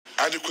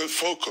Adequate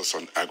focus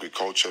on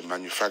agriculture,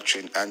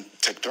 manufacturing and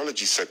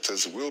technology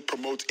sectors will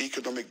promote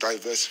economic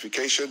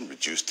diversification,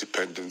 reduce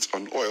dependence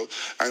on oil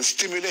and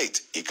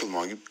stimulate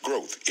economic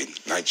growth in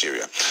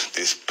Nigeria.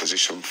 This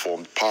position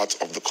formed part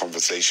of the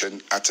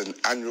conversation at an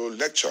annual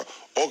lecture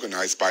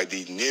organized by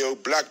the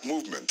Neo-Black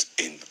Movement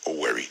in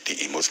Owerri,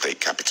 the Imo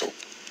State capital.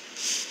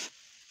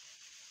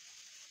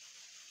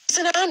 It's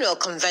an annual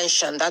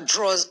convention that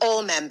draws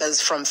all members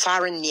from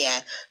far and near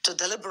to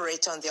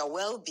deliberate on their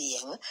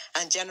well-being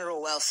and general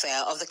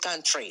welfare of the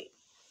country.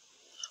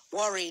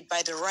 Worried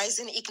by the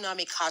rising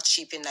economic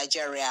hardship in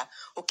Nigeria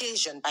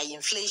occasioned by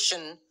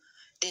inflation,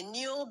 the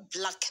New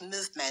Black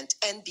Movement,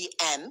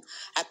 NBM,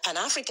 a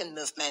Pan-African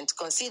movement,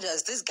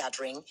 considers this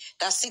gathering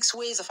that seeks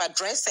ways of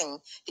addressing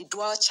the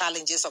dual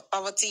challenges of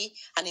poverty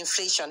and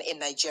inflation in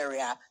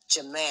Nigeria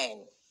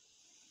germane.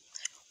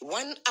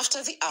 One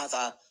after the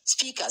other,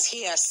 speakers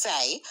here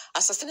say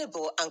a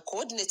sustainable and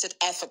coordinated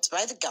effort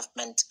by the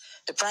government,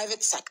 the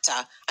private sector,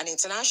 and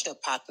international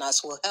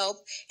partners will help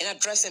in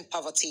addressing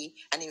poverty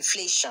and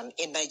inflation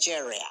in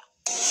Nigeria.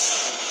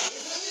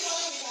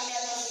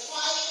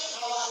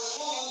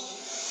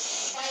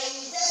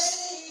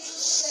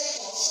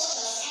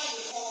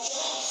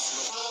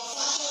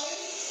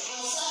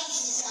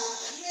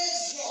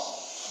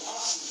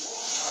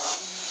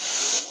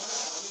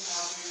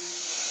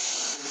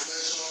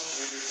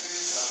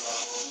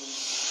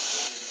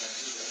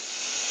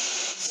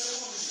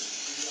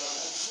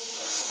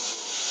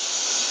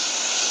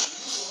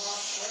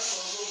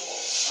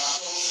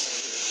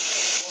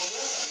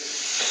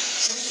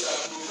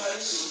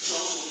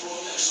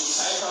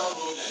 Societal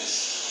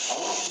problems. I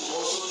want to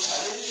also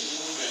challenge the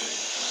movement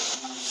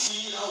to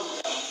see how we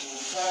can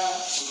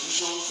provide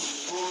solutions to the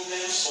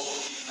problems of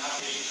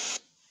kidnapping.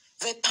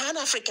 The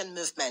Pan-African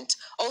movement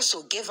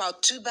also gave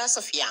out tubers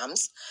of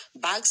yams,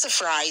 bags of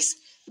rice,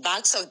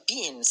 bags of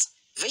beans,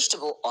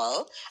 vegetable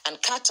oil, and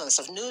cartons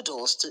of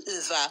noodles to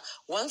over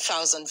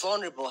 1,000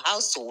 vulnerable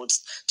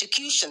households to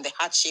cushion the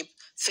hardship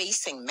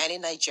facing many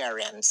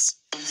Nigerians.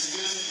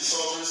 Mitigating the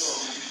sufferings of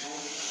the people,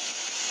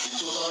 the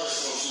total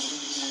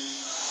responsibility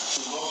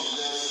should not be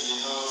left in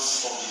the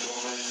hands of the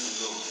government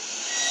alone.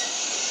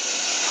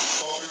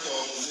 Corporate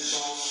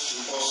organizations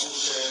should also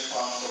share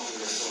part of the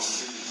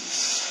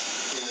responsibilities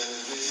in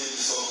elevating the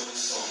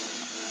sufferings of the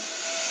people.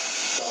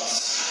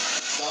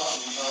 That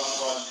will have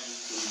value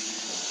to the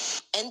people.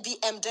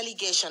 NBM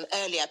delegation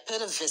earlier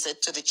paid a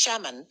visit to the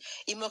chairman,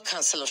 Imo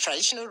Council of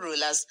Traditional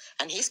Rulers,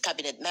 and his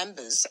cabinet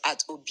members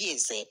at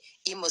Obieze,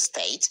 Imo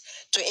State,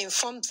 to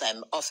inform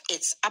them of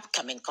its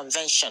upcoming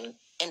convention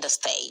in the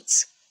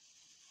state.